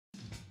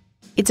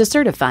It's a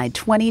certified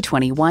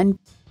 2021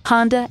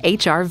 Honda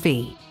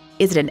HR-V.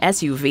 Is it an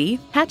SUV,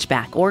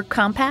 hatchback, or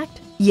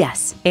compact?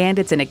 Yes, and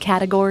it's in a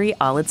category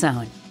all its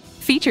own.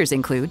 Features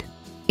include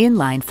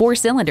inline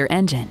 4-cylinder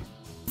engine,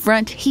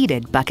 front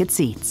heated bucket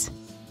seats,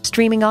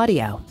 streaming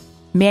audio,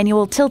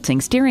 manual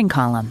tilting steering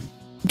column,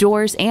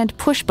 doors and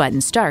push-button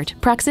start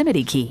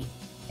proximity key,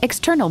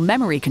 external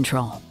memory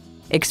control,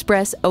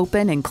 express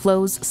open and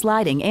close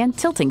sliding and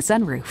tilting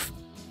sunroof,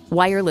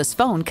 wireless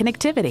phone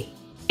connectivity,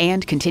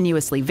 and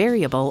continuously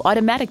variable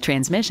automatic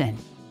transmission.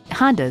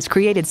 Honda's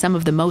created some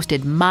of the most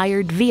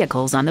admired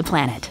vehicles on the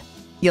planet.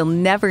 You'll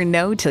never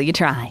know till you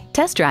try.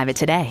 Test drive it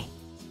today.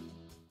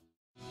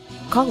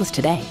 Call us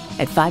today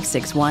at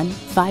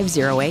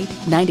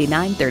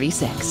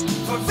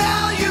 561-508-9936.